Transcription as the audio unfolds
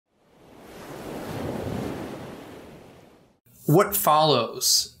What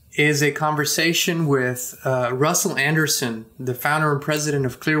follows is a conversation with Russell Anderson, the founder and president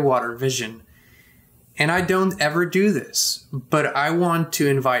of Clearwater Vision. And I don't ever do this, but I want to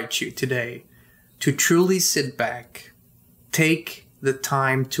invite you today to truly sit back, take the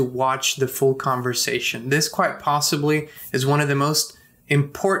time to watch the full conversation. This quite possibly is one of the most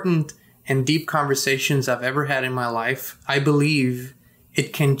important and deep conversations I've ever had in my life. I believe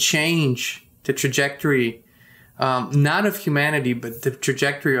it can change the trajectory, not of humanity, but the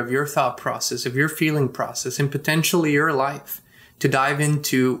trajectory of your thought process, of your feeling process, and potentially your life. To dive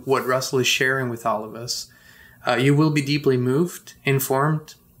into what Russell is sharing with all of us. You will be deeply moved,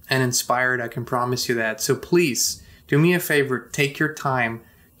 informed, and inspired. I can promise you that. So please do me a favor, take your time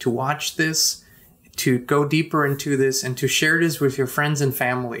to watch this, to go deeper into this, and to share this with your friends and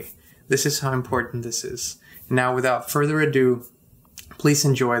family. This is how important this is. Now, without further ado, please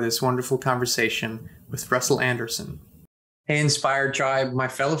enjoy this wonderful conversation with Russell Anderson. Hey, Inspired Tribe, my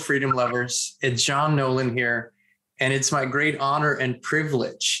fellow freedom lovers, it's Jean Nolan here. And it's my great honor and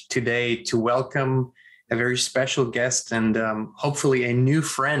privilege today to welcome a very special guest and hopefully a new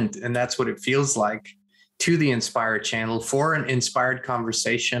friend, and that's what it feels like, to the Inspired channel for an inspired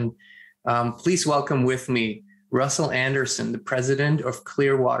conversation. Please welcome with me Russell Anderson, the president of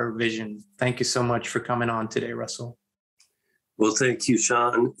Clearwater Vision. Thank you so much for coming on today, Russell. Well, thank you,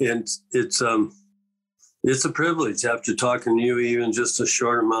 Sean. And it's a privilege after talking to you even just a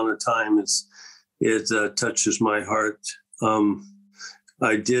short amount of time. It touches my heart.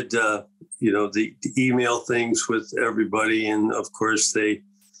 I did, the email things with everybody. And of course, they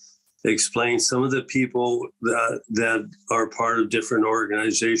explain some of the people that are part of different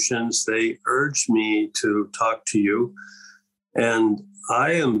organizations. They urged me to talk to you. And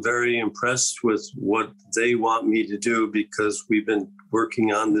I am very impressed with what they want me to do because we've been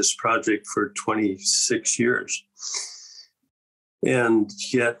working on this project for 26 years. And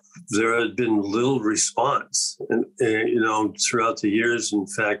yet there had been little response, and throughout the years. In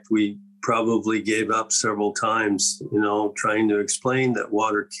fact, we probably gave up several times, trying to explain that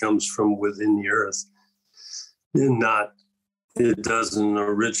water comes from within the earth, and it doesn't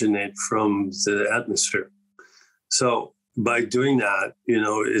originate from the atmosphere. So by doing that,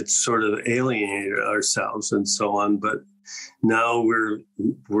 it's sort of alienated ourselves and so on. But now we're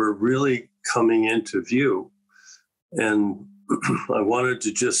really coming into view, and I wanted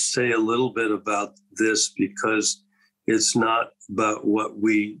to just say a little bit about this because it's not about what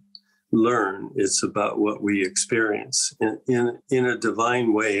we learn, it's about what we experience. In a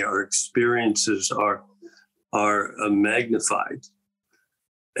divine way, our experiences are magnified.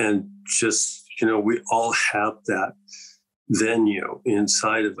 And just, we all have that venue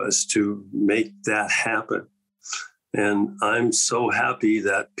inside of us to make that happen. And I'm so happy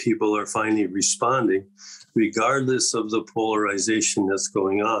that people are finally responding. Regardless of the polarization that's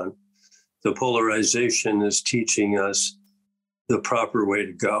going on, the polarization is teaching us the proper way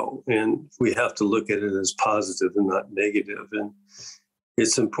to go. And we have to look at it as positive and not negative. And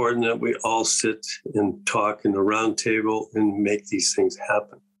it's important that we all sit and talk in a round table and make these things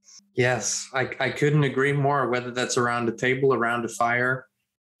happen. Yes, I couldn't agree more, whether that's around a table, around a fire,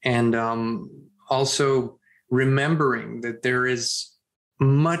 and also remembering that there is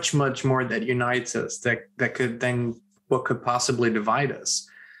much, much more that unites us that could then what could possibly divide us.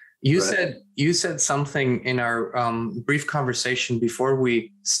 You said something in our brief conversation before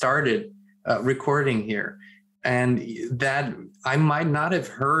we started recording here, and that I might not have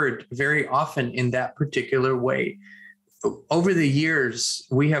heard very often in that particular way. Over the years,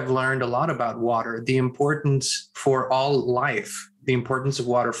 we have learned a lot about water, the importance for all life, the importance of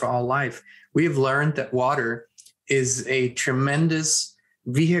water for all life. We have learned that water is a tremendous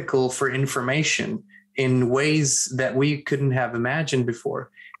vehicle for information in ways that we couldn't have imagined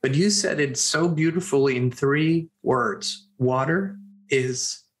before. But you said it so beautifully in 3 words. Water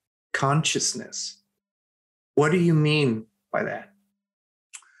is consciousness. What do you mean by that?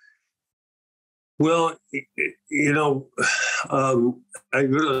 Well,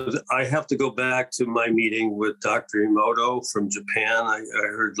 I have to go back to my meeting with Dr. Emoto from Japan. I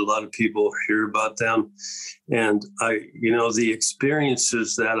heard a lot of people hear about them. And the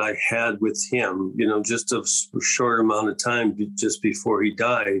experiences that I had with him, just a short amount of time just before he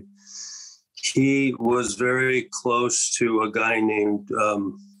died, he was very close to a guy named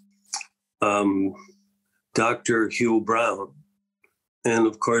Dr. Hugh Brown. And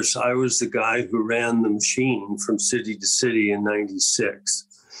of course, I was the guy who ran the machine from city to city in '96.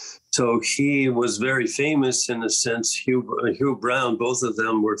 So he was very famous in a sense. Hugh Brown, both of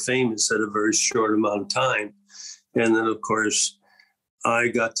them were famous at a very short amount of time. And then, of course, I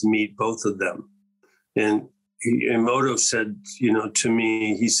got to meet both of them. And Emoto said, to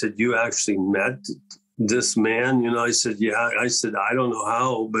me, he said, "You actually met this man?" I said, "Yeah." I said, "I don't know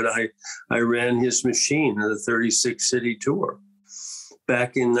how, but I ran his machine in a 36-city tour.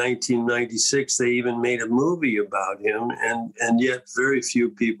 Back in 1996, they even made a movie about him, and yet very few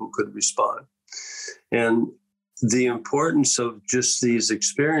people could respond. And the importance of just these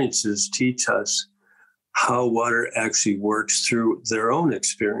experiences teach us how water actually works through their own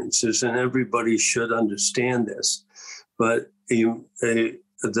experiences, and everybody should understand this. But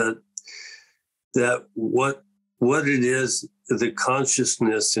that what it is, the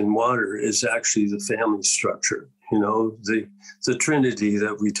consciousness in water is actually the family structure. The trinity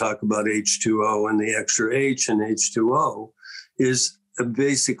that we talk about, H2O and the extra H and H2O, is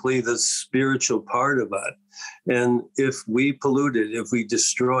basically the spiritual part of it. And if we pollute it, if we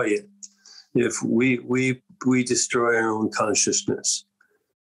destroy it, if we destroy our own consciousness.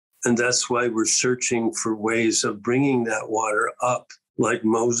 And that's why we're searching for ways of bringing that water up, like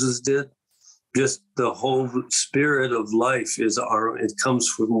Moses did. Just the whole spirit of life it comes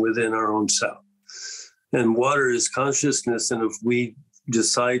from within our own self. And water is consciousness. And if we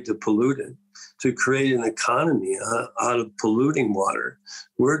decide to pollute it, to create an economy out of polluting water,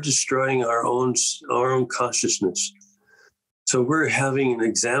 we're destroying our own consciousness. So we're having an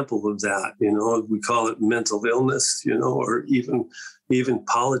example of that. We call it mental illness, or even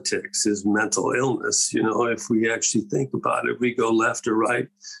politics is mental illness. If we actually think about it, we go left or right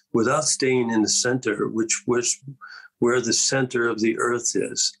without staying in the center, which was where the center of the earth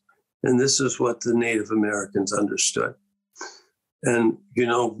is. And this is what the Native Americans understood. And,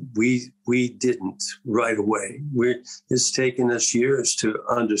 we didn't right away. It's taken us years to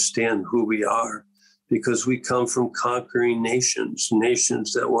understand who we are, because we come from conquering nations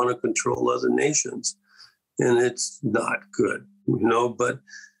that want to control other nations. And it's not good,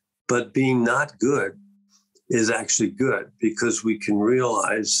 but being not good is actually good, because we can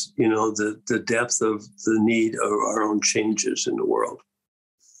realize, the depth of the need of our own changes in the world.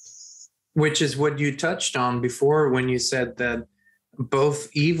 Which is what you touched on before when you said that both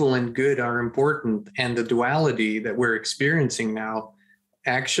evil and good are important, and the duality that we're experiencing now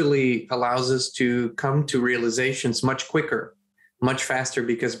actually allows us to come to realizations much quicker, much faster,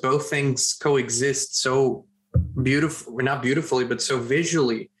 because both things coexist so not beautifully, but so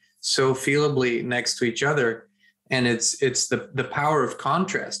visually, so feelably next to each other. And it's the power of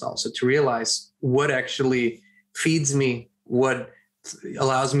contrast also, to realize what actually feeds me, what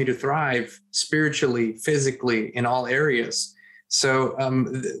allows me to thrive spiritually, physically, in all areas. So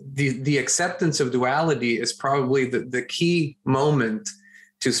the acceptance of duality is probably the key moment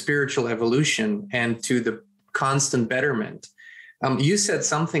to spiritual evolution and to the constant betterment. You said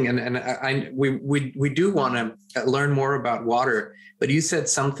something, and we do want to learn more about water, but you said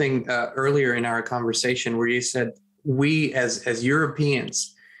something earlier in our conversation where you said, we as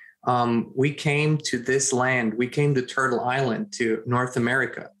Europeans, we came to this land, we came to Turtle Island, to North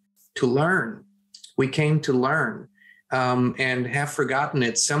America, to learn. We came to learn, and have forgotten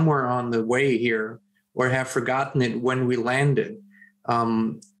it somewhere on the way here, or have forgotten it when we landed.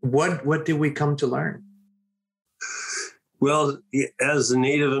 What did we come to learn? Well, as the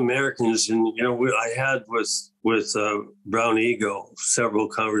Native Americans, and I had with Brown Eagle several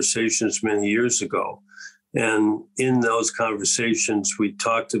conversations many years ago, and in those conversations we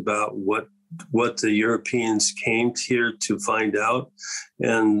talked about what the Europeans came here to find out,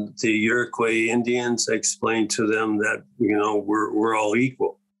 and the Iroquois Indians explained to them that we're all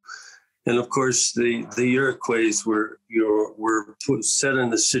equal. And of course, the Iroquois were set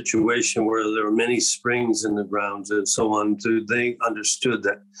in a situation where there were many springs in the ground and so on. So they understood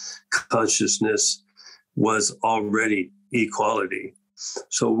that consciousness was already equality.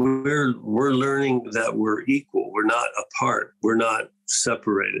 So we're learning that we're equal. We're not apart. We're not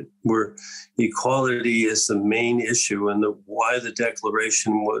separated. Equality is the main issue, and why the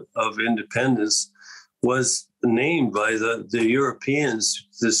Declaration of Independence was named by the Europeans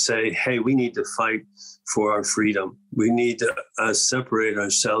to say, hey, we need to fight for our freedom. We need to separate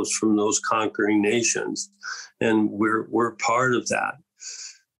ourselves from those conquering nations. And we're part of that.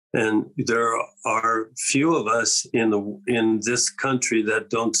 And there are few of us in this country that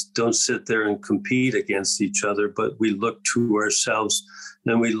don't sit there and compete against each other, but we look to ourselves,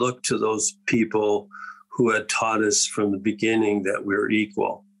 and we look to those people who had taught us from the beginning that we're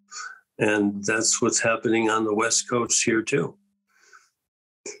equal. And that's what's happening on the West Coast here too.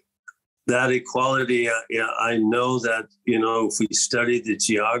 That equality, I know that, if we study the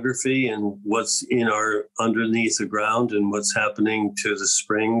geography and what's underneath the ground and what's happening to the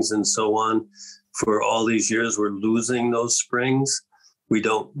springs and so on, for all these years, we're losing those springs. We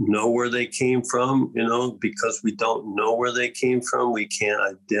don't know where they came from, because we don't know where they came from, we can't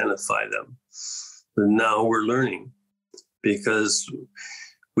identify them. But now we're learning, because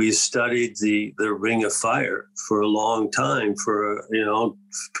we studied the Ring of Fire for a long time, for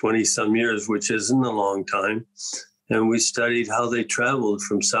 20 some years, which isn't a long time. And we studied how they traveled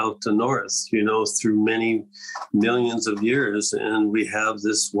from south to north, through many millions of years. And we have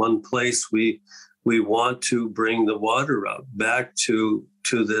this one place we want to bring the water up back to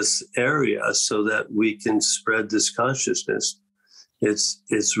this area so that we can spread this consciousness.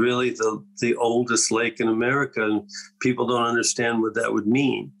 It's really the oldest lake in America, and people don't understand what that would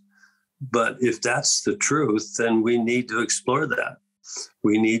mean. But if that's the truth, then we need to explore that.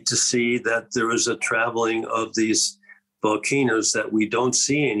 We need to see that there is a traveling of these volcanoes that we don't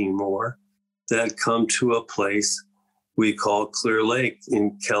see anymore, that come to a place we call Clear Lake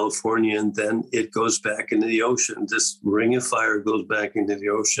in California, and then it goes back into the ocean. This Ring of Fire goes back into the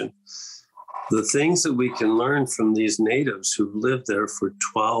ocean. The things that we can learn from these natives who lived there for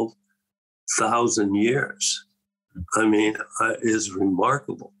 12,000 years, is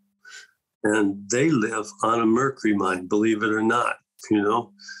remarkable. And they live on a mercury mine, believe it or not,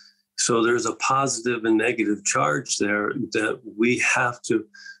 So there's a positive and negative charge there that we have to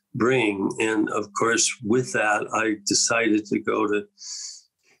bring. And of course, with that, I decided to go to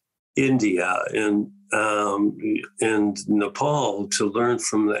India and Nepal to learn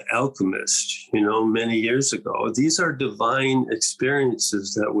from the alchemists, many years ago. These are divine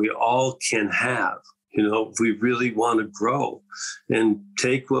experiences that we all can have, if we really want to grow and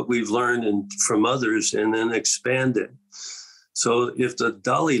take what we've learned from others and then expand it. So if the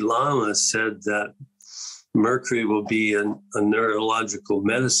Dalai Lama said that mercury will be a neurological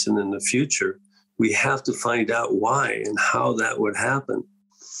medicine in the future, we have to find out why and how that would happen.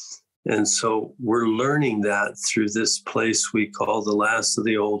 And so we're learning that through this place we call the last of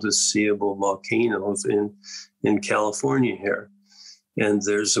the oldest seeable volcanoes in California here. And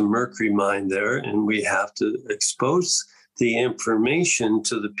there's a mercury mine there, and we have to expose the information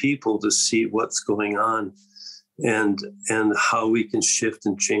to the people to see what's going on and how we can shift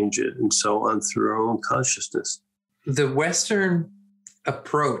and change it and so on through our own consciousness. The Western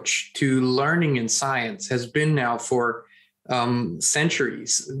approach to learning in science has been now for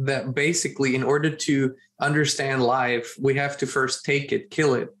centuries, that basically in order to understand life, we have to first take it,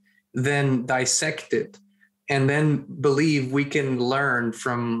 kill it, then dissect it, and then believe we can learn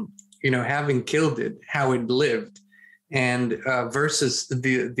from, having killed it, how it lived. And versus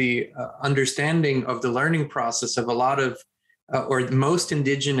the understanding of the learning process of a lot of, or most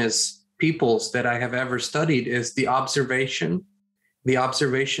indigenous peoples that I have ever studied, is the observation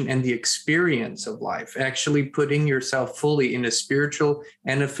and the experience of life, actually putting yourself fully in a spiritual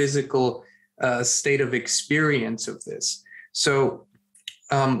and a physical state of experience of this. So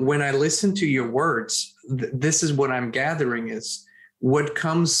when I listen to your words, this is what I'm gathering is what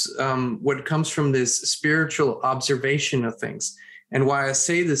comes from this spiritual observation of things. And why I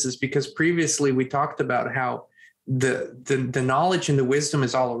say this is because previously we talked about how the knowledge and the wisdom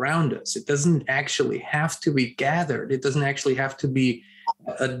is all around us. It doesn't actually have to be gathered. It doesn't actually have to be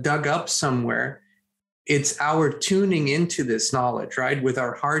dug up somewhere. It's our tuning into this knowledge, right, with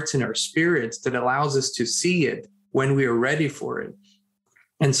our hearts and our spirits that allows us to see it when we are ready for it.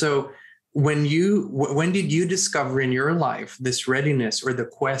 And so when did you discover in your life this readiness or the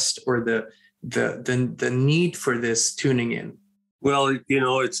quest or the need for this tuning in? Well,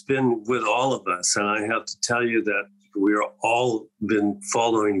 it's been with all of us. And I have to tell you that we're all been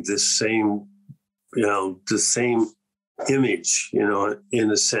following this same, the same image,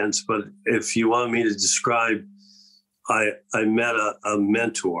 in a sense. But if you want me to describe, I met a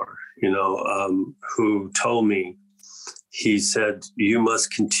mentor, who told me, he said, you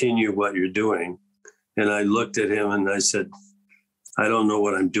must continue what you're doing. And I looked at him and I said, I don't know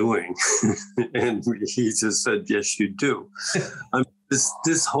what I'm doing. And he just said, yes, you do.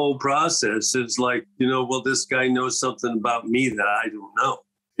 This whole process is like, well, this guy knows something about me that I don't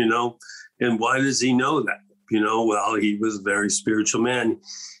know, and why does he know that? Well, he was a very spiritual man.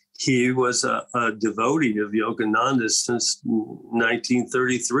 He was a devotee of Yogananda since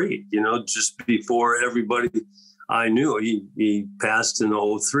 1933, just before everybody I knew. He passed in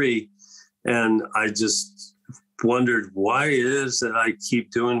 2003. And I just wondered why it is that I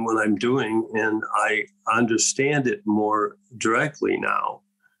keep doing what I'm doing. And I understand it more directly now,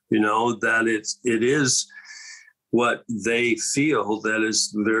 that it is what they feel that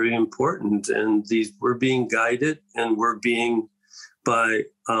is very important. And we're being guided, and we're being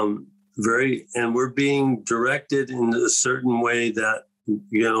we're being directed in a certain way that,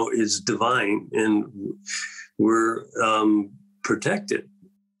 is divine. And we're protected.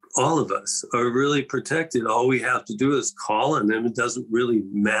 All of us are really protected. All we have to do is call on them. It doesn't really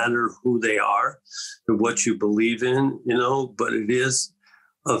matter who they are and what you believe in, but it is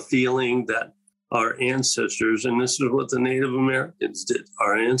a feeling that our ancestors, and this is what the Native Americans did,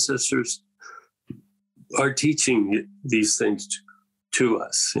 our ancestors are teaching these things to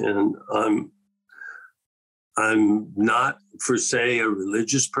us. And I'm not, per se, a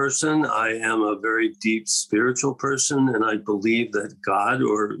religious person. I am a very deep spiritual person, and I believe that God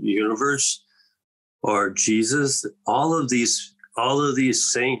or universe or Jesus, all of these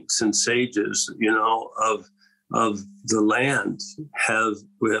saints and sages, of the land have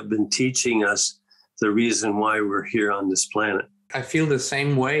been teaching us the reason why we're here on this planet. I feel the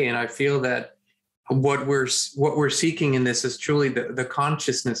same way, and I feel that what we're seeking in this is truly the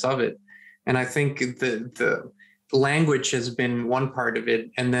consciousness of it. And I think the language has been one part of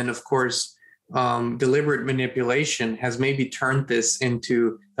it. And then, of course, deliberate manipulation has maybe turned this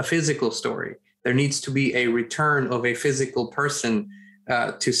into a physical story. There needs to be a return of a physical person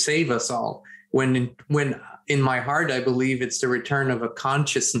to save us all. When in my heart, I believe it's the return of a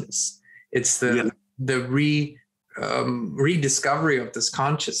consciousness. It's the rediscovery of this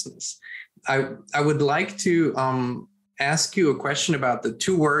consciousness. I would like to ask you a question about the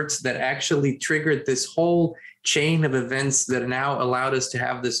two words that actually triggered this whole chain of events that now allowed us to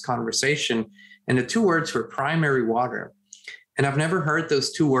have this conversation. And the two words were primary water. And I've never heard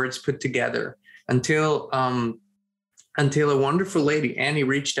those two words put together until a wonderful lady, Anne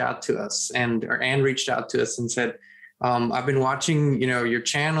reached out to us and said, I've been watching, your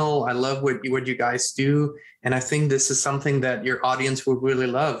channel. I love what you guys do. And I think this is something that your audience would really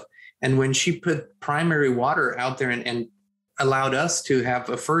love. And when she put primary water out there and allowed us to have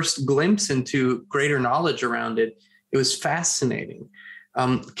a first glimpse into greater knowledge around it, it was fascinating.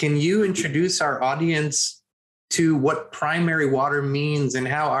 Can you introduce our audience to what primary water means and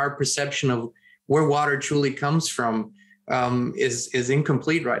how our perception of where water truly comes from is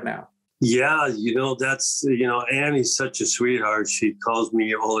incomplete right now? Yeah, that's, Annie's such a sweetheart. She calls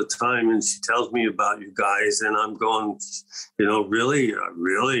me all the time and she tells me about you guys. And I'm going, really,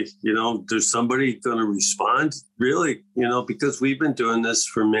 there's somebody going to respond? Really, because we've been doing this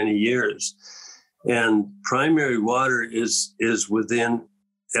for many years. And primary water is within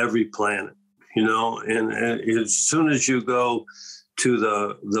every planet, and as soon as you go to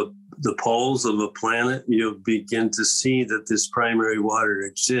the poles of a planet, you'll begin to see that this primary water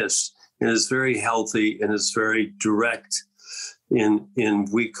exists. And it's very healthy and it's very direct.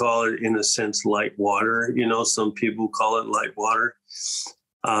 We call it, in a sense, light water. Some people call it light water.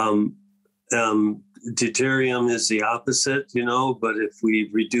 Deuterium is the opposite, but if we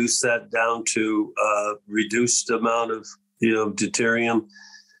reduce that down to a reduced amount of, deuterium,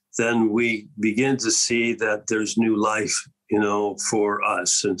 then we begin to see that there's new life, for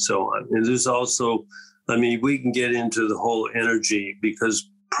us and so on. And there's also, we can get into the whole energy, because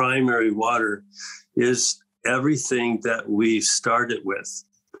primary water is everything that we started with.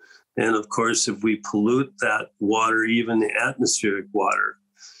 And of course, if we pollute that water, even the atmospheric water,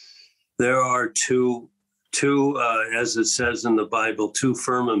 there are two, as it says in the Bible, two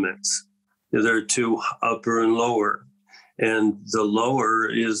firmaments. There are two, upper and lower. And the lower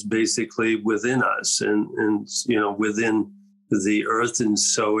is basically within us and within the earth. And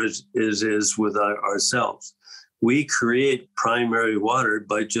so it is with ourselves. We create primary water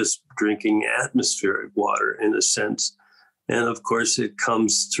by just drinking atmospheric water, in a sense. And of course, it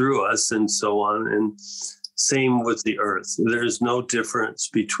comes through us and so on. And same with the earth. There's no difference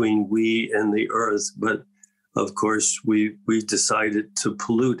between we and the earth, but of course, we decided to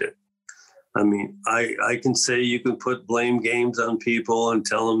pollute it. I can say you can put blame games on people and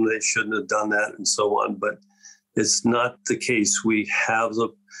tell them they shouldn't have done that and so on, but it's not the case. We have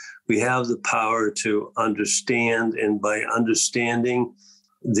the power to understand, and by understanding,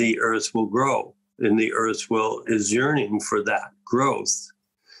 the earth will grow, and the earth is yearning for that growth.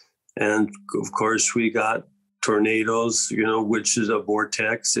 And of course, we got tornadoes, which is a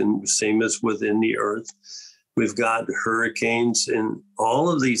vortex, and same as within the earth. We've got hurricanes and all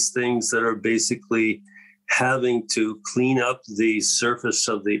of these things that are basically having to clean up the surface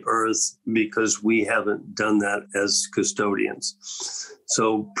of the earth because we haven't done that as custodians.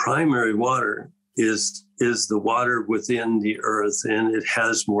 So primary water is the water within the earth, and it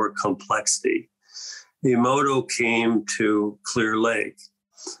has more complexity. Emoto came to Clear Lake,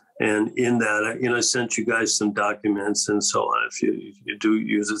 and in that, I sent you guys some documents and so on, if you do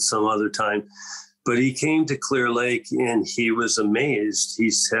use it some other time. But he came to Clear Lake and he was amazed. He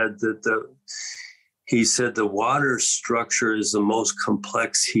said that he said the water structure is the most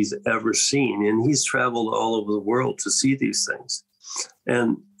complex he's ever seen. And he's traveled all over the world to see these things.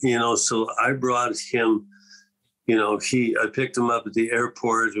 And, so I brought him, I picked him up at the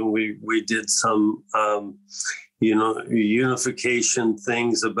airport, and we did some, unification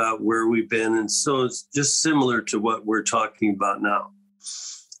things about where we've been. And so it's just similar to what we're talking about now.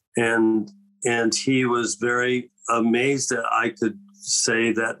 And he was very amazed that I could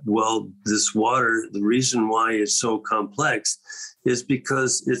say that, well, this water, the reason why it's so complex is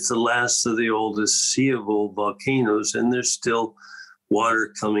because it's the last of the oldest seeable volcanoes, and there's still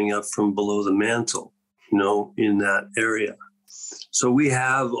water coming up from below the mantle, in that area. So we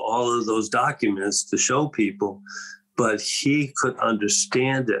have all of those documents to show people, but he could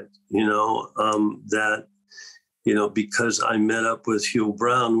understand it, because I met up with Hugh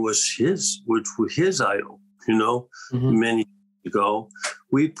Brown, which was his idol, many years ago.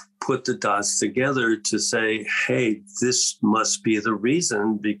 We put the dots together to say, hey, this must be the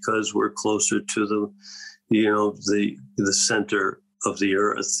reason, because we're closer to the center of the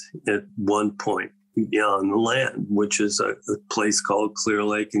earth at one point on the land, which is a place called Clear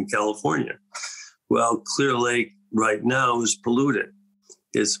Lake in California. Well, Clear Lake right now is polluted.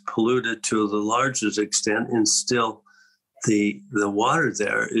 It's polluted to the largest extent, and still the water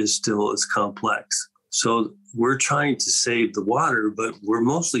there is still as complex. So we're trying to save the water, but we're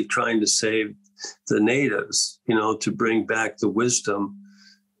mostly trying to save the natives, to bring back the wisdom,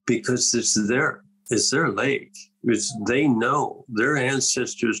 because it's their lake. They know, their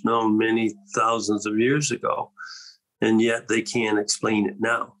ancestors know many thousands of years ago, and yet they can't explain it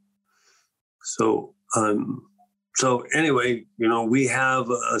now. So anyway, we have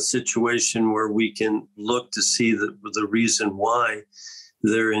a situation where we can look to see the reason why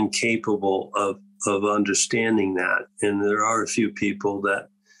they're incapable of understanding that. And there are a few people that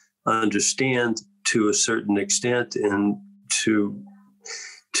understand to a certain extent, and to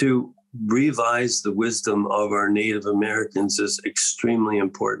revise the wisdom of our Native Americans is extremely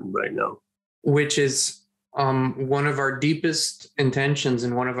important right now. Which is one of our deepest intentions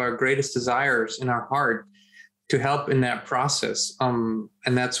and one of our greatest desires in our heart, to help in that process. And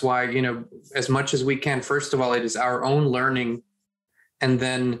that's why, as much as we can, first of all, it is our own learning, and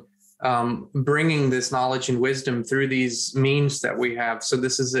then bringing this knowledge and wisdom through these means that we have. So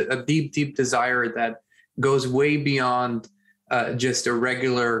this is a deep, deep desire that goes way beyond just a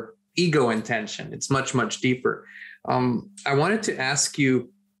regular ego intention. It's much, much deeper. I wanted to ask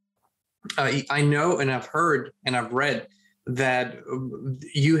you, I know, and I've heard and I've read that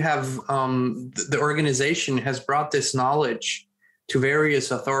you have, the organization has brought this knowledge to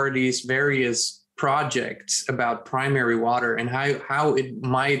various authorities, various projects about primary water, and how it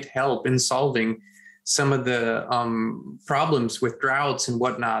might help in solving some of the problems with droughts and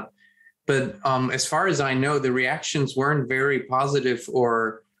whatnot. But as far as I know, the reactions weren't very positive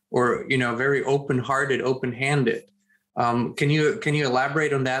or very open-hearted, open-handed. Can you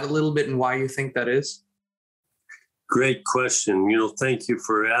elaborate on that a little bit and why you think that is? Great question. Thank you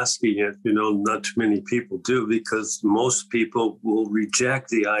for asking it. Not too many people do, because most people will reject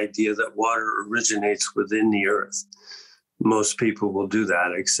the idea that water originates within the earth. Most people will do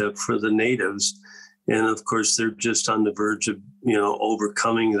that, except for the natives. And of course, they're just on the verge of,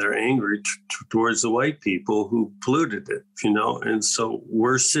 overcoming their anger towards the white people who polluted it, And so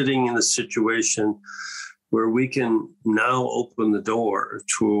we're sitting in a situation where we can now open the door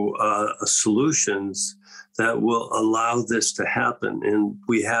to solutions that will allow this to happen. And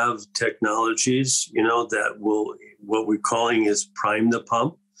we have technologies, that will, what we're calling is prime the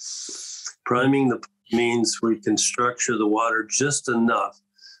pump. Priming the pump means we can structure the water just enough,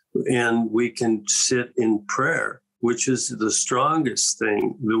 and we can sit in prayer, which is the strongest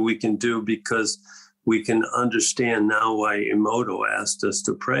thing that we can do, because we can understand now why Emoto asked us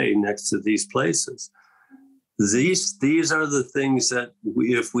to pray next to these places. These are the things that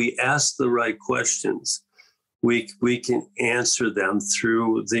if we ask the right questions, we can answer them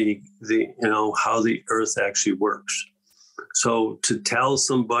through the how the earth actually works. So to tell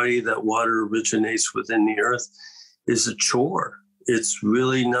somebody that water originates within the earth is a chore. It's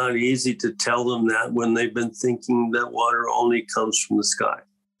really not easy to tell them that when they've been thinking that water only comes from the sky.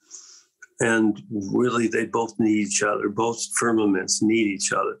 And really, they both need each other. Both firmaments need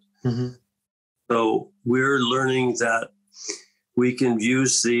each other. Mm-hmm. So we're learning that we can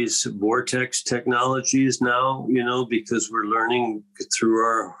use these vortex technologies now, because we're learning through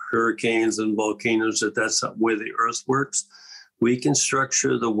our hurricanes and volcanoes that that's the way the earth works. We can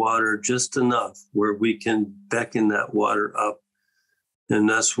structure the water just enough where we can beckon that water up. And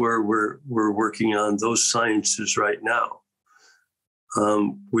that's where we're working on those sciences right now.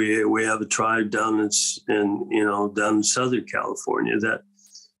 We have a tribe down down in Southern California that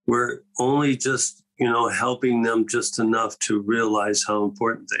we're only just, helping them just enough to realize how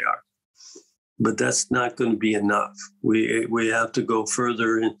important they are. But that's not going to be enough. We have to go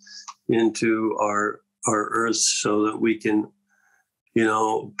further into our earth so that we can,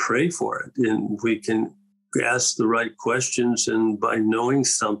 pray for it, and we can ask the right questions. And by knowing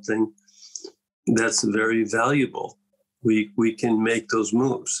something that's very valuable, we can make those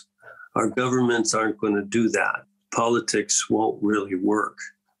moves. Our governments aren't going to do that. Politics won't really work.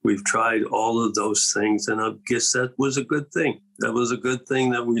 We've tried all of those things, and I guess that was a good thing. That was a good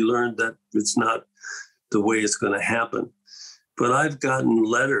thing that we learned that it's not the way it's going to happen. But I've gotten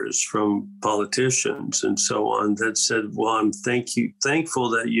letters from politicians and so on that said, well, I'm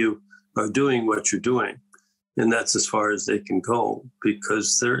thankful that you are doing what you're doing. And that's as far as they can go,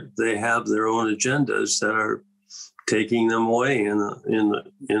 because they have their own agendas that are taking them away in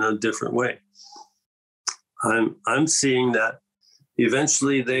a different way. I'm seeing that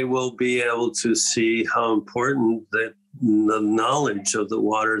eventually they will be able to see how important that the knowledge of the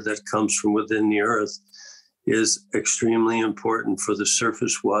water that comes from within the earth is extremely important for the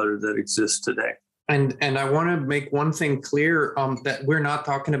surface water that exists today. And I want to make one thing clear, that we're not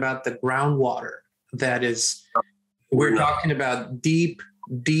talking about the groundwater. That is, we're talking about deep,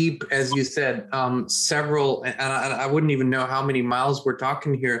 as you said, several, and I wouldn't even know how many miles we're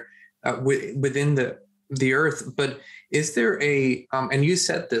talking here within the earth. But is there and you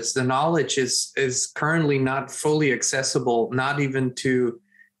said this, the knowledge is currently not fully accessible, not even to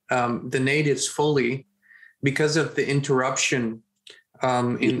the natives fully, because of the interruption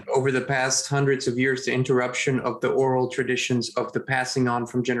over the past hundreds of years, the interruption of the oral traditions of the passing on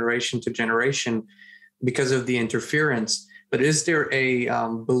from generation to generation because of the interference. But is there a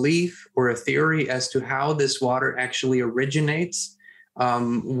belief or a theory as to how this water actually originates,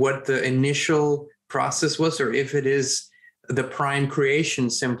 what the initial process was, or if it is the prime creation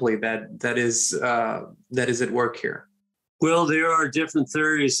simply that is at work here? Well, there are different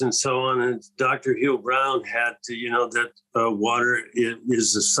theories and so on. And Dr. Hugh Brown had to, that water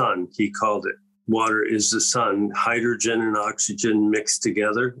is the sun. He called it water is the sun. Hydrogen and oxygen mixed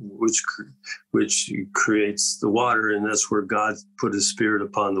together, which creates the water, and that's where God put His Spirit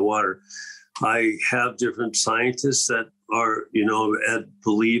upon the water. I have different scientists that are,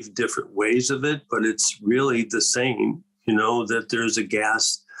 believe different ways of it, but it's really the same. That there's a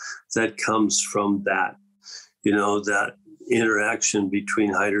gas that comes from that, that interaction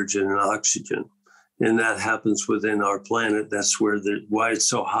between hydrogen and oxygen. And that happens within our planet. That's why it's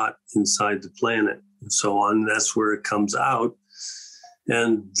so hot inside the planet and so on. That's where it comes out.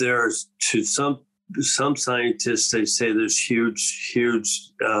 And there's, to some scientists, they say there's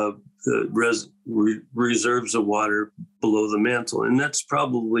huge reserves of water below the mantle. And that's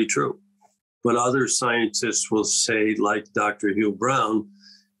probably true. But other scientists will say, like Dr. Hugh Brown,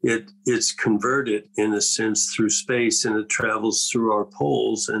 it's converted in a sense through space, and it travels through our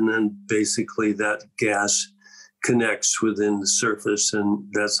poles, and then basically that gas connects within the surface, and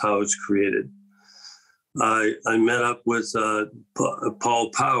that's how it's created. I met up with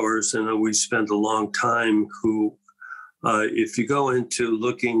Paul Powers, and we spent a long time. Who, if you go into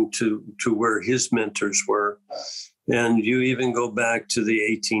looking to where his mentors were, and you even go back to the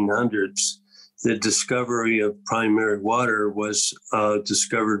 1800s. The discovery of primary water was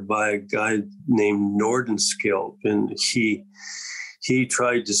discovered by a guy named Nordenskjöld, and he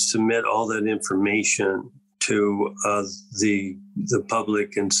tried to submit all that information to the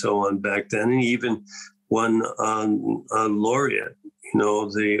public and so on back then, and he even won a laureate,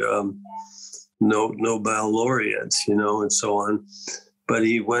 the Nobel laureates, and so on. But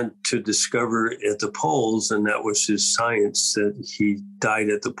he went to discover at the poles, and that was his science, that he died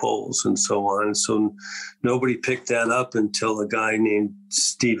at the poles and so on. So nobody picked that up until a guy named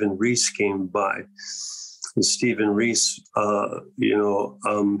Stephen Rees came by. And Stephen Rees,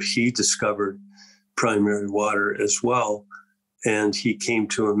 he discovered primary water as well. And he came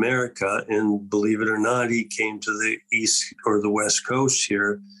to America, and believe it or not, he came to the east or the west coast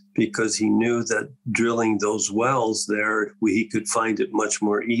here, because he knew that drilling those wells there, he could find it much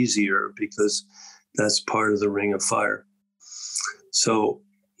more easier, because that's part of the Ring of Fire. So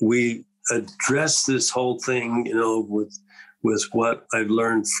we address this whole thing, with what I've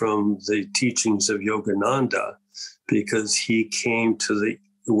learned from the teachings of Yogananda, because he came to the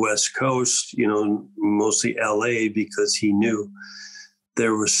West Coast, mostly LA, because he knew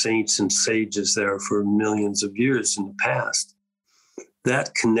there were saints and sages there for millions of years in the past.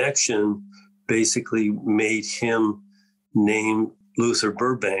 That connection basically made him name Luther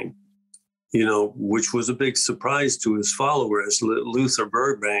Burbank which was a big surprise to his followers. Luther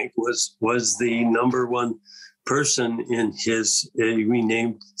Burbank was the number one person in his, we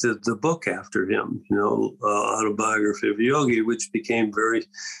named the book after him, Autobiography of a Yogi, which became very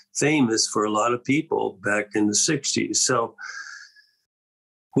famous for a lot of people back in the 60s. So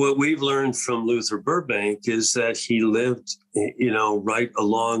what we've learned from Luther Burbank is that he lived, right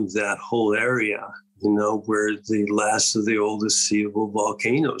along that whole area, where the last of the oldest seeable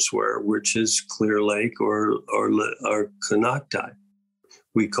volcanoes were, which is Clear Lake or Konocti.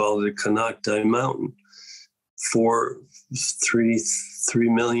 We call it Konocti Mountain. 3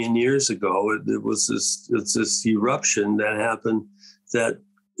 million years ago, it was this eruption that happened that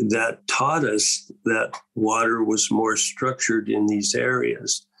taught us that water was more structured in these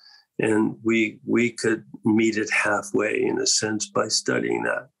areas. And we could meet it halfway, in a sense, by studying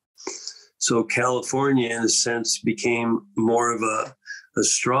that. So California, in a sense, became more of a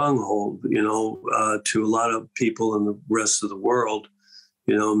stronghold, to a lot of people in the rest of the world,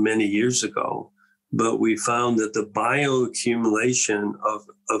 many years ago. But we found that the bioaccumulation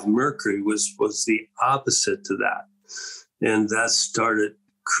of mercury was the opposite to that. And that started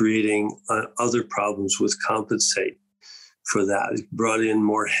creating other problems with compensate for that. It brought in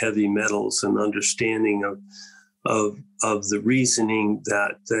more heavy metals and understanding of the reasoning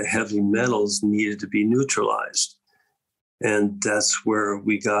that the heavy metals needed to be neutralized. And that's where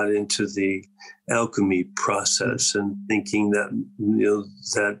we got into the alchemy process and thinking that,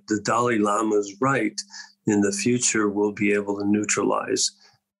 that the Dalai Lama is right. In the future, we'll be able to neutralize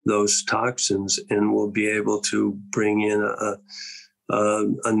those toxins and we'll be able to bring in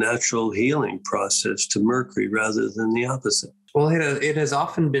a natural healing process to mercury rather than the opposite. Well, it has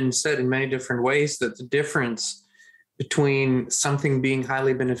often been said in many different ways that the difference between something being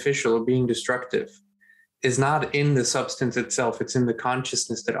highly beneficial or being destructive is not in the substance itself. It's in the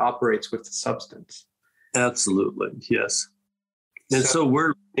consciousness that operates with the substance. Absolutely, yes. And so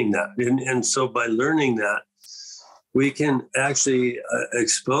we're learning that. And so by learning that, we can actually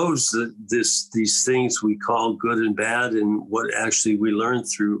expose these things we call good and bad, and what actually we learn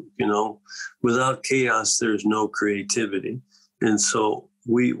through, without chaos, there's no creativity. And so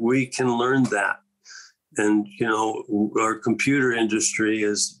we can learn that. And, our computer industry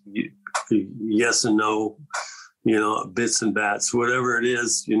is yes and no, bits and bats, whatever it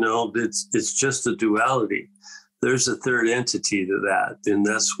is, it's just a duality. There's a third entity to that. And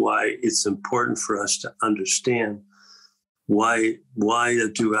that's why it's important for us to understand why a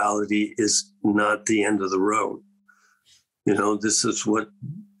duality is not the end of the road. This is what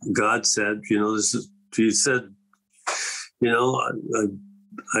God said, he said,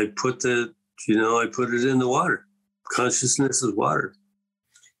 I put it in the water. Consciousness is water.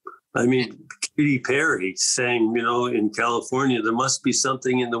 I mean, Katy Perry saying, in California, there must be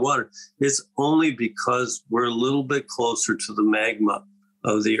something in the water. It's only because we're a little bit closer to the magma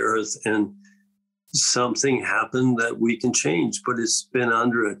of the earth and something happened that we can change, but it's been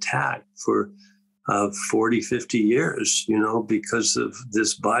under attack for 40, 50 years, because of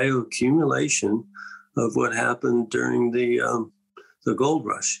this bioaccumulation of what happened during the gold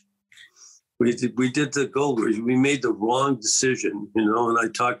rush. We did the gold rush. We made the wrong decision, and I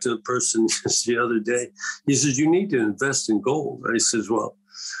talked to a person just the other day. He says, you need to invest in gold. I says, well,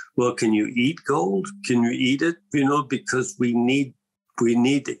 can you eat gold? Can you eat it? Because we need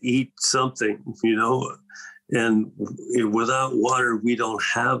to eat something, and without water, we don't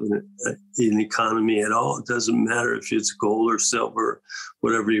have an economy at all. It doesn't matter if it's gold or silver,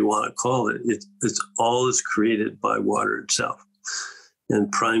 whatever you want to call it. It's all is created by water itself. And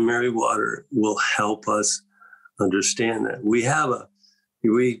primary water will help us understand that.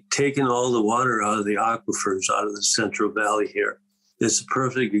 We've taken all the water out of the aquifers, out of the Central Valley here. It's a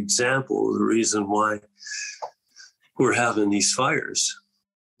perfect example of the reason why we're having these fires.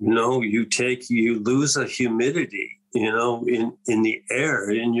 You lose a humidity, in the air,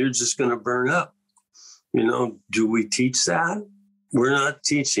 and you're just going to burn up. Do we teach that? We're not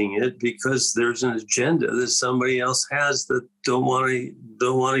teaching it because there's an agenda that somebody else has that don't want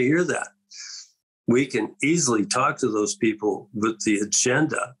to hear that. We can easily talk to those people with the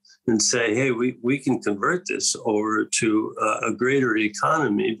agenda and say, hey, we can convert this over to a greater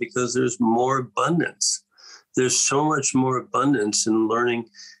economy because there's more abundance. There's so much more abundance in learning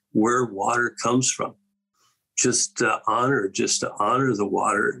where water comes from. Just to honor the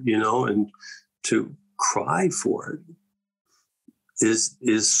water, and to cry for it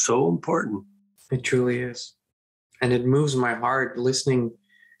is so important. It truly is. And it moves my heart listening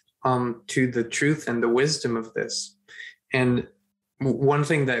to the truth and the wisdom of this. And one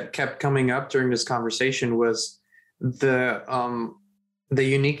thing that kept coming up during this conversation was the the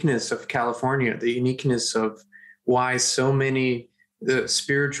uniqueness of California, the uniqueness of why so many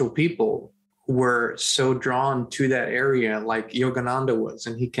spiritual people were so drawn to that area, like Yogananda was,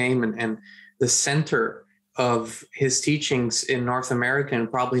 and he came and the center of his teachings in North America and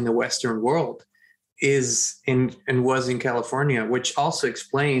probably in the Western world is in and was in California, which also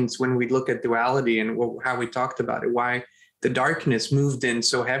explains when we look at duality and how we talked about it, why the darkness moved in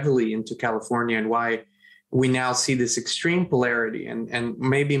so heavily into California and why we now see this extreme polarity and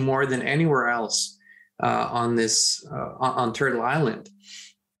maybe more than anywhere else on this on Turtle Island.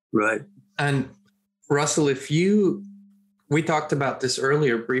 Right. And Russell, we talked about this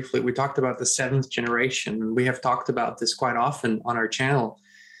earlier briefly. We talked about the seventh generation, and we have talked about this quite often on our channel.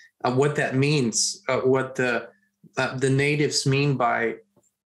 What that means, what the natives mean by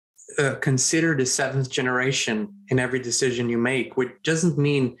consider the seventh generation in every decision you make, which doesn't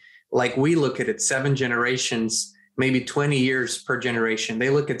mean like we look at it, 7 generations, maybe 20 years per generation. They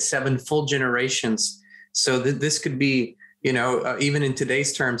look at 7 full generations. So this could be, even in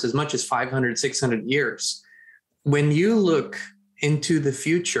today's terms, as much as 500, 600 years. When you look into the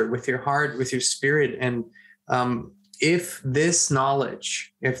future with your heart, with your spirit, and if this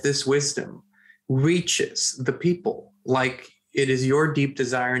knowledge, if this wisdom reaches the people, like it is your deep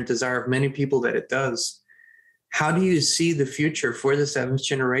desire and desire of many people that it does, how do you see the future for the 7th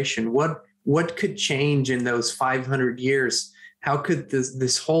generation? What could change in those 500 years? How could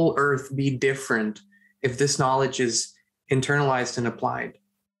this whole earth be different if this knowledge is internalized and applied?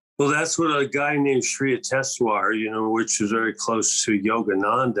 Well, that's what a guy named Sri Ateswar, which was very close to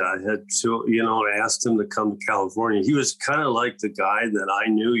Yogananda, had to, asked him to come to California. He was kind of like the guy that I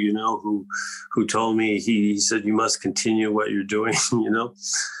knew, who told me, he said, you must continue what you're doing,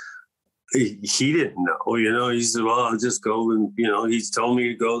 He didn't know, he said, well, I'll just go and, he's told me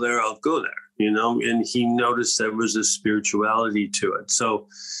to go there, I'll go there, and he noticed there was a spirituality to it. So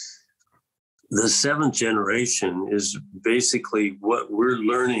the 7th generation is basically what we're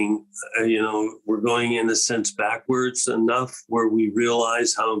learning. We're going in a sense backwards enough where we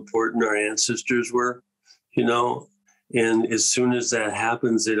realize how important our ancestors were, and as soon as that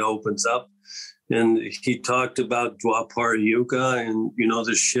happens, it opens up. And he talked about Dwapara Yuga and,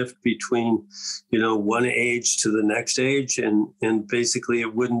 the shift between, one age to the next age. And basically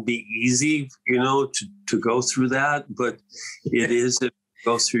it wouldn't be easy, to go through that, but it is if you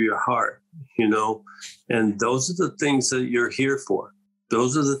go through your heart, and those are the things that you're here for.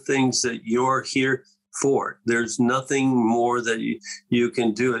 Those are the things that you're here for. There's nothing more that you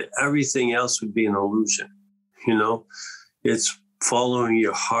can do. Everything else would be an illusion, it's following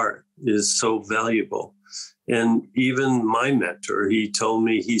your heart is so valuable. And even my mentor, he told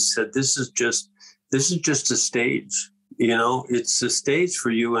me, he said, this is just a stage, it's a stage for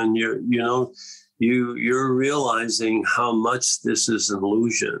you. And you're realizing how much this is an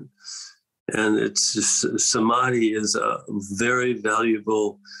illusion. And it's just, samadhi is a very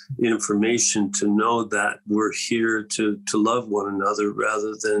valuable information to know that we're here to love one another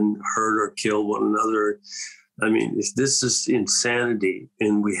rather than hurt or kill one another. I mean, this is insanity,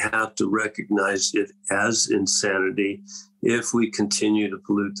 and we have to recognize it as insanity if we continue to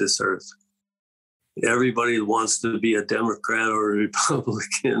pollute this earth. Everybody wants to be a Democrat or a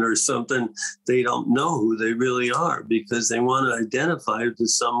Republican or something. They don't know who they really are because they want to identify to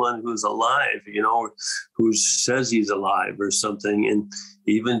someone who's alive, who says he's alive or something. And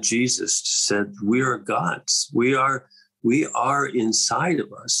even Jesus said, we are gods. We are inside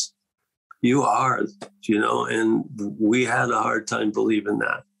of us. You are, and we had a hard time believing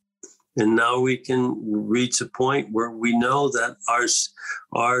that. And now we can reach a point where we know that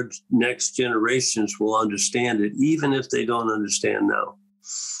our next generations will understand it, even if they don't understand now.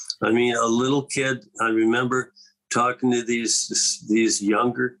 I mean, a little kid, I remember talking to these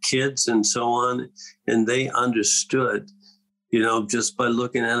younger kids and so on, and they understood, just by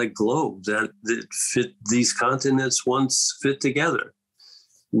looking at a globe that fit, these continents once fit together.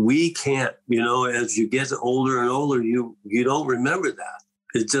 We can't, as you get older and older, you don't remember that.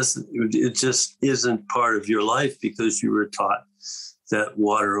 It just isn't part of your life because you were taught that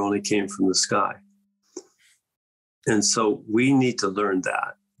water only came from the sky. And so we need to learn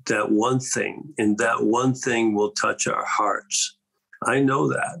that one thing, and that one thing will touch our hearts. I know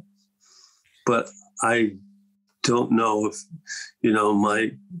that, but I don't know if,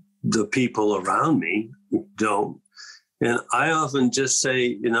 the people around me don't. And I often just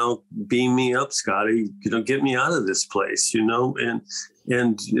say, beam me up, Scotty, get me out of this place, and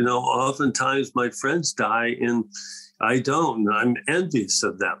oftentimes my friends die and I don't, and I'm envious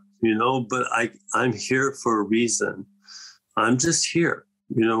of them, but I'm here for a reason. I'm just here,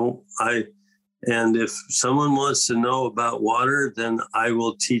 And if someone wants to know about water, then I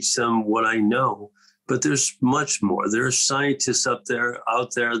will teach them what I know. But there's much more. There are scientists out there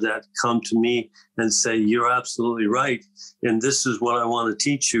that come to me and say, you're absolutely right. And this is what I want to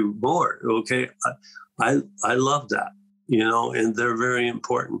teach you more. Okay. I love that, and they're very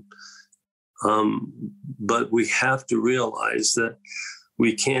important. But we have to realize that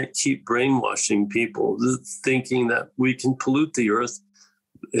we can't keep brainwashing people, thinking that we can pollute the earth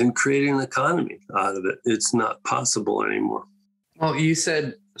and create an economy out of it. It's not possible anymore. Well, you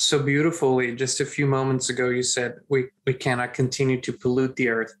said so beautifully just a few moments ago, you said we cannot continue to pollute the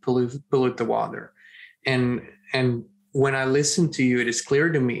earth, pollute the water. And when I listen to you, it is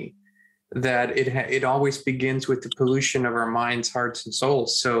clear to me that it always begins with the pollution of our minds, hearts, and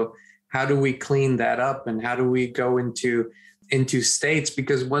souls. So how do we clean that up, and how do we go into states?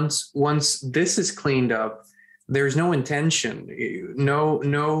 Because once this is cleaned up, there's no intention,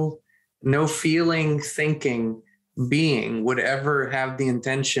 no feeling, thinking being would ever have the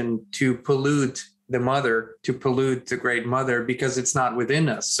intention to pollute the mother, to pollute the great mother, because it's not within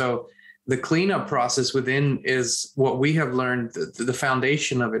us. So the cleanup process within is what we have learned, the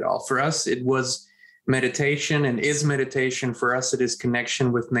foundation of it all. For us, it was meditation, and is meditation. For us, it is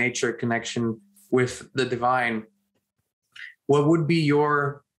connection with nature, connection with the divine. What would be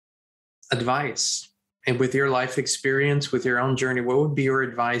your advice? And with your life experience, with your own journey, what would be your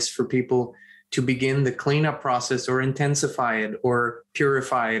advice for people to begin the cleanup process, or intensify it, or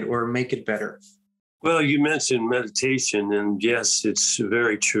purify it, or make it better? Well, you mentioned meditation, and yes, it's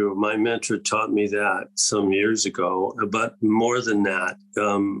very true. My mentor taught me that some years ago, but more than that,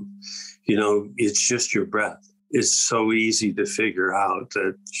 it's just your breath. It's so easy to figure out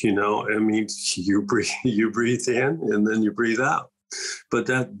that, you breathe in and then you breathe out. But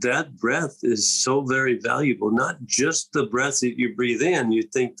that breath is so very valuable, not just the breath that you breathe in. You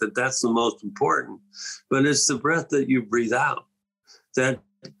think that that's the most important, but it's the breath that you breathe out that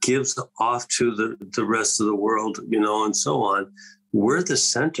gives off to the rest of the world, and so on. We're the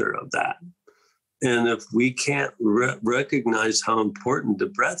center of that. And if we can't recognize how important the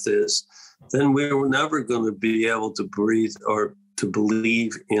breath is, then we're never going to be able to breathe or to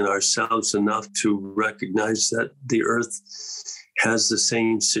believe in ourselves enough to recognize that the earth has the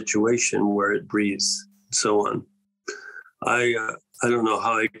same situation where it breathes, and so on. I don't know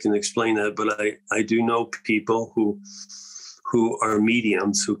how I can explain that, but I do know people who are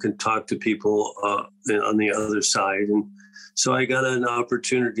mediums, who can talk to people on the other side. And so I got an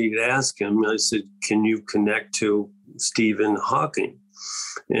opportunity to ask him. I said, can you connect to Stephen Hawking?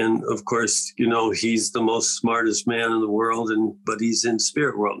 And of course, he's the most smartest man in the world, but he's in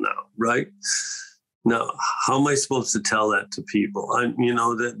spirit world now, right? Now, how am I supposed to tell that to people?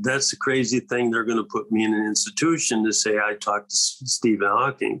 That's the crazy thing. They're going to put me in an institution to say I talked to Stephen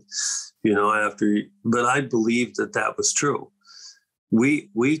Hawking, but I believed that was true.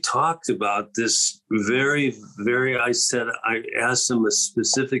 We talked about this very, very, I asked him a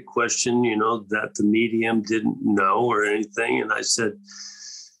specific question, that the medium didn't know or anything. And I said,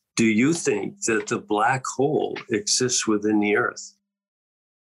 do you think that the black hole exists within the earth?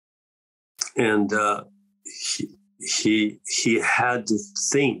 And he had to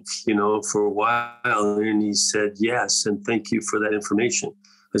think, for a while, and he said yes, and thank you for that information.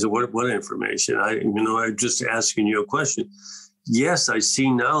 I said, what information? I'm just asking you a question. Yes, I see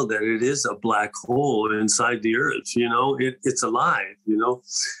now that it is a black hole inside the earth. It's alive.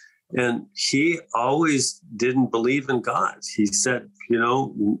 And he always didn't believe in God. He said,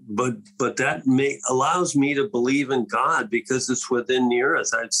 but that allows me to believe in God because it's within the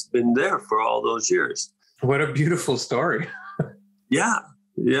earth. It's been there for all those years. What a beautiful story. Yeah.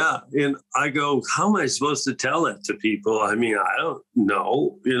 And I go, how am I supposed to tell that to people? I don't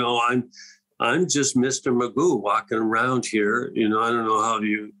know. I'm just Mr. Magoo walking around here. I don't know how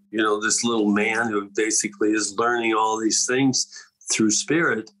this little man who basically is learning all these things through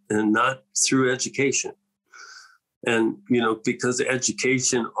spirit and not through education. And, because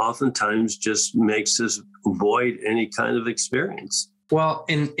education oftentimes just makes us avoid any kind of experience. Well,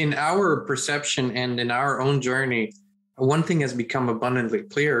 in our perception and in our own journey, one thing has become abundantly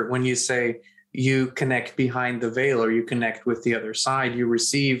clear. When you say you connect behind the veil, or you connect with the other side, you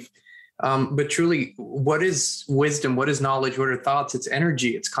receive. But truly, what is wisdom? What is knowledge? What are thoughts? It's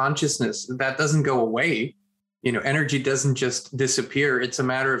energy. It's consciousness. That doesn't go away. Energy doesn't just disappear. It's a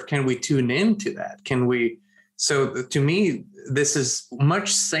matter of, can we tune into that? Can we? So to me, this is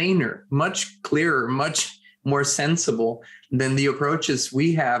much saner, much clearer, much more sensible than the approaches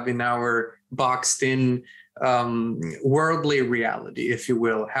we have in our boxed in worldly reality, if you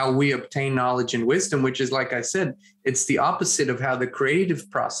will, how we obtain knowledge and wisdom, which is, like I said, it's the opposite of how the creative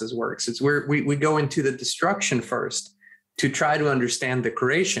process works. It's where we go into the destruction first to try to understand the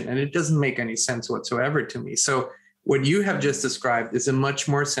creation. And it doesn't make any sense whatsoever to me. So what you have just described is a much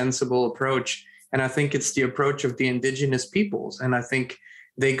more sensible approach. And I think it's the approach of the indigenous peoples. And I think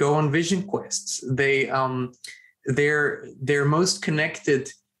they go on vision quests. Their most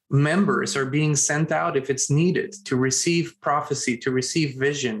connected members are being sent out if it's needed to receive prophecy, to receive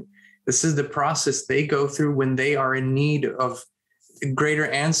vision. This is the process they go through when they are in need of greater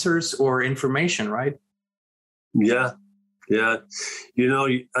answers or information, right? Yeah. Yeah.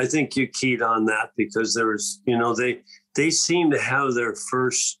 I think you keyed on that because there's, they seem to have their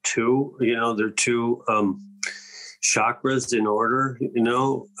first two, their two chakras in order,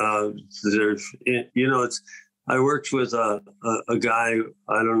 I worked with a guy,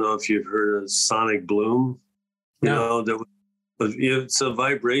 I don't know if you've heard of Sonic Bloom, No. It's a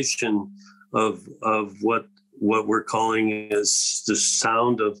vibration of what we're calling is the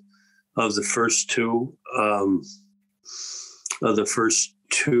sound of the first two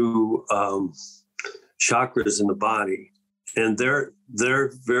chakras in the body, and they're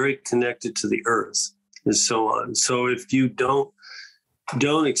very connected to the earth and so on. So if you don't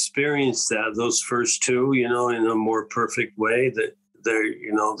experience those first two, in a more perfect way, that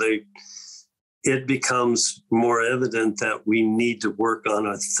it becomes more evident that we need to work on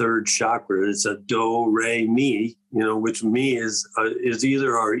a third chakra. It's a do, re, mi, which mi is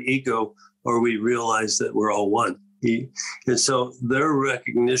either our ego or we realize that we're all one. And so their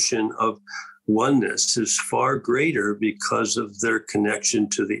recognition of oneness is far greater because of their connection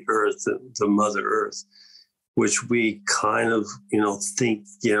to the earth, the Mother Earth, which we kind of, think,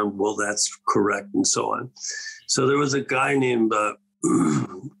 well, that's correct and so on. So there was a guy named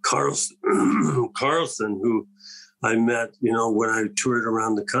Carlson, who I met, when I toured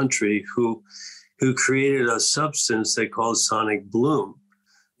around the country, who created a substance they call Sonic Bloom.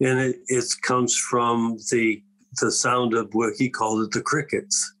 And it comes from the sound of what he called it, the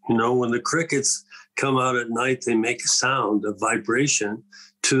crickets. When the crickets come out at night, they make a sound, a vibration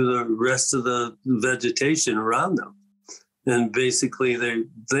to the rest of the vegetation around them. And basically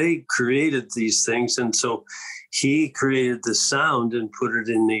they created these things. And so he created the sound and put it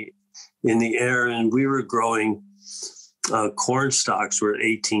in the air. And we were growing corn stalks were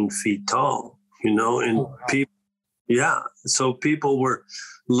 18 feet tall, and people, yeah. So people were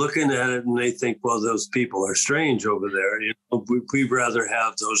looking at it and they think, well, those people are strange over there. We'd rather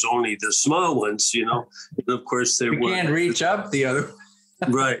have those, only the small ones, And of course they can't reach up the other.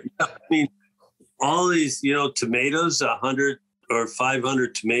 Right. I mean, all these, tomatoes, 100 or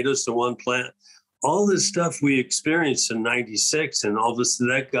 500 tomatoes to one plant, all this stuff we experienced in 96. And all this,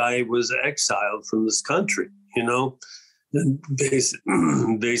 that guy was exiled from this country, and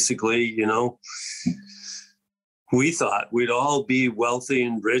basically, we thought we'd all be wealthy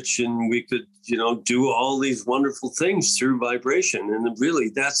and rich and we could, do all these wonderful things through vibration. And really,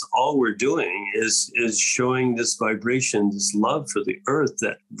 that's all we're doing is showing this vibration, this love for the earth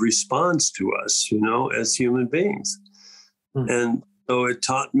that responds to us, as human beings. And so it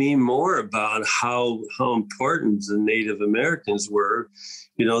taught me more about how important the Native Americans were,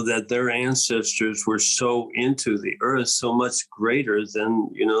 that their ancestors were so into the earth, so much greater than,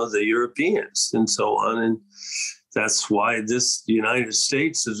 the Europeans and so on. And that's why this United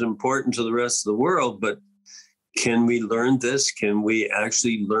States is important to the rest of the world. But can we learn this? Can we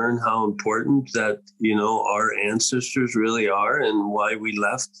actually learn how important that, our ancestors really are and why we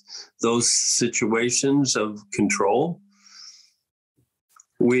left those situations of control?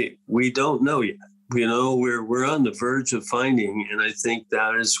 We don't know yet. We're on the verge of finding, and I think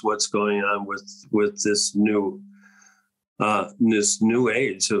that is what's going on with this new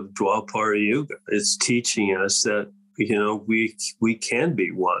age of Dwapara Yuga. It's teaching us that we can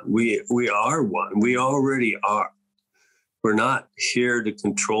be one. We are one. We already are. We're not here to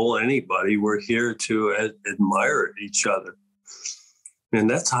control anybody. We're here to admire each other, and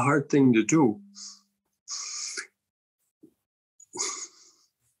that's a hard thing to do.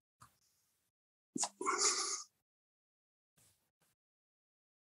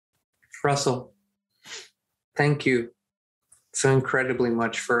 Russell, thank you so incredibly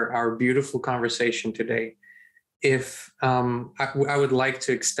much for our beautiful conversation today. If I would like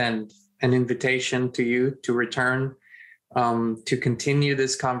to extend an invitation to you to return, to continue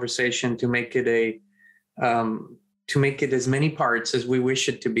this conversation, to make it as many parts as we wish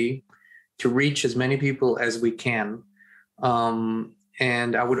it to be, to reach as many people as we can.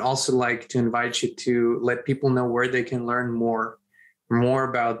 And I would also like to invite you to let people know where they can learn more more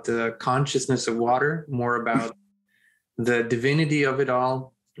about the consciousness of water, more about the divinity of it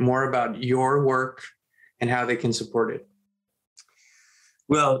all, more about your work and how they can support it?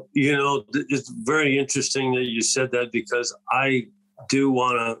 Well, it's very interesting that you said that, because I do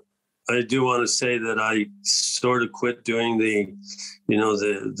want to say that I sort of quit doing the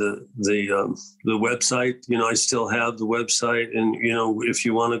website. I still have the website, and if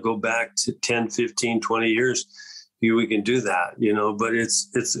you want to go back to 10, 15, 20 years, we can do that. But it's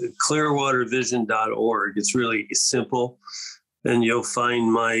clearwatervision.org. It's really simple, and you'll find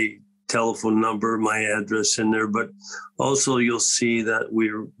my telephone number, my address in there, but also you'll see that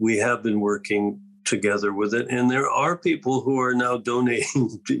we have been working together with it, and there are people who are now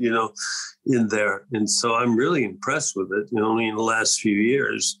donating in there, and so I'm really impressed with it in the last few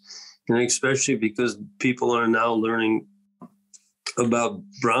years, and especially because people are now learning about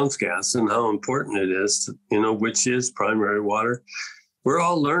Brown's gas and how important it is, which is primary water. We're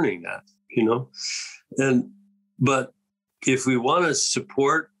all learning that, but if we want to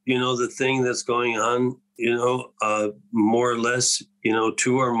support the thing that's going on, more or less,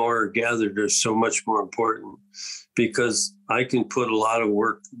 two or more are gathered are so much more important, because I can put a lot of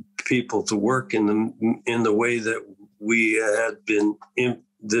people to work in the way that we had been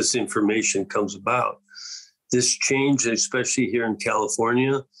this information comes about. This change, especially here in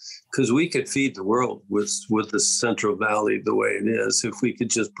California, because we could feed the world with the Central Valley the way it is, if we could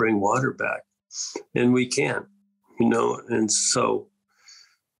just bring water back, and we can, and so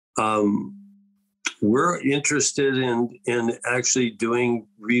we're interested in actually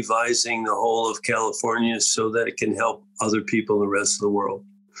revising the whole of California so that it can help other people in the rest of the world.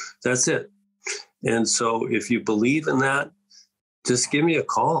 That's it. And so if you believe in that, just give me a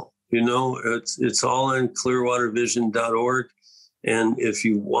call. It's all on clearwatervision.org. And if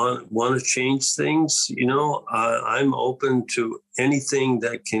you want to change things, I'm open to anything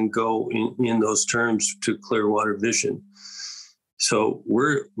that can go in those terms to Clearwater Vision. So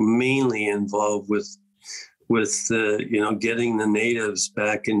we're mainly involved with getting the natives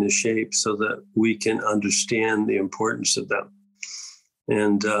back into shape so that we can understand the importance of them.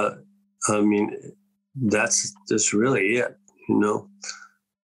 And that's really it.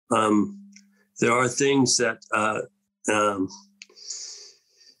 There are things that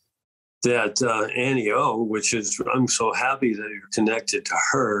Annie O, which is, I'm so happy that you're connected to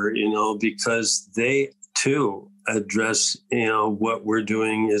her, because they too address, what we're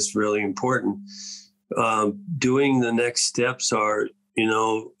doing is really important. Doing the next steps are,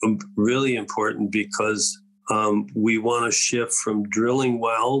 really important, because we want to shift from drilling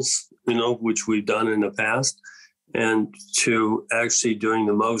wells, which we've done in the past, and to actually doing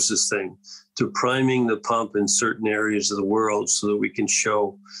the Moses thing, to priming the pump in certain areas of the world so that we can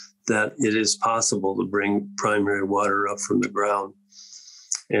show that it is possible to bring primary water up from the ground.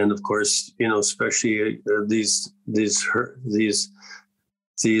 And of course, especially these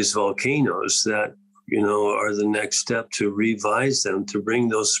volcanoes that, are the next step to revise them, to bring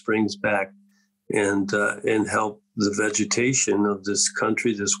those springs back and help the vegetation of this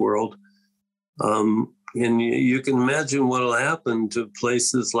country, this world. And you can imagine what will happen to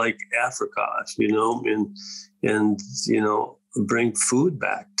places like Africa, and bring food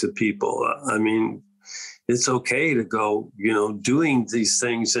back to people. It's okay to go, doing these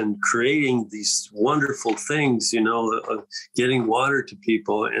things and creating these wonderful things, getting water to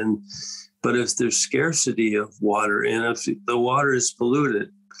people. But if there's scarcity of water, and if the water is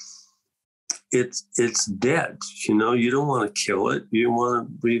polluted, it's dead. You don't want to kill it. You want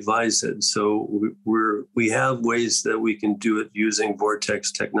to revise it. So we have ways that we can do it using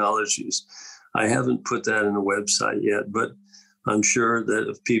vortex technologies. I haven't put that in the website yet, but I'm sure that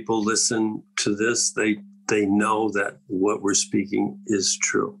if people listen to this, they know that what we're speaking is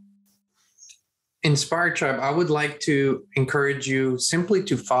true. Inspired Tribe, I would like to encourage you simply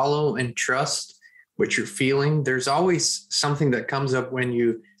to follow and trust what you're feeling. There's always something that comes up when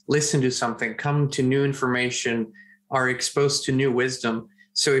you listen to something, come to new information, are exposed to new wisdom.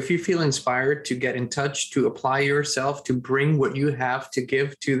 So if you feel inspired to get in touch, to apply yourself, to bring what you have to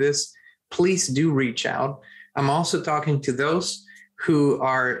give to this, please do reach out. I'm also talking to those who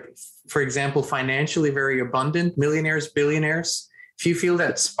are, for example, financially very abundant, millionaires, billionaires. If you feel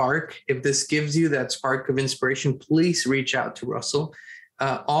that spark, if this gives you that spark of inspiration, please reach out to Russell.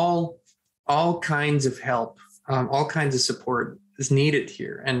 All kinds of help, all kinds of support is needed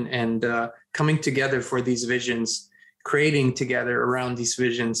here, and coming together for these visions, creating together around these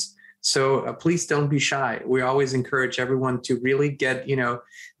visions. So please don't be shy. We always encourage everyone to really get,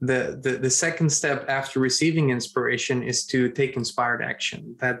 the second step after receiving inspiration is to take inspired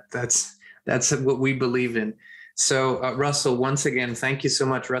action. That's what we believe in. So, Russell, once again, thank you so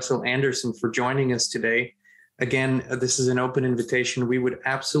much, Russell Anderson, for joining us today. Again, this is an open invitation. We would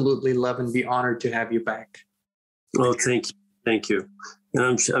absolutely love and be honored to have you back. Oh, thank you. Thank you.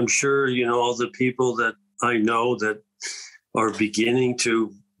 And I'm sure, all the people that I know that are beginning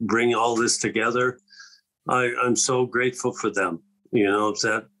to bring all this together, I'm so grateful for them,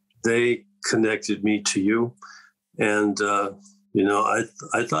 that they connected me to you. And,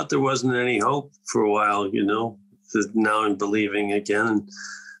 I thought there wasn't any hope for a while, now I'm believing again, and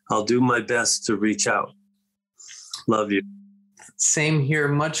I'll do my best to reach out. Love you. Same here.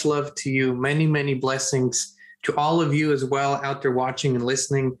 Much love to you. Many, many blessings to all of you as well out there watching and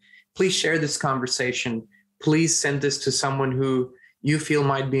listening. Please share this conversation. Please send this to someone who you feel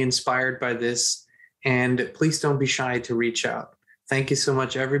might be inspired by this. And please don't be shy to reach out. Thank you so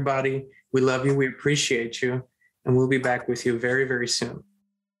much, everybody. We love you. We appreciate you. And we'll be back with you very, very soon.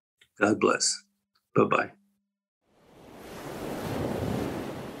 God bless. Bye-bye.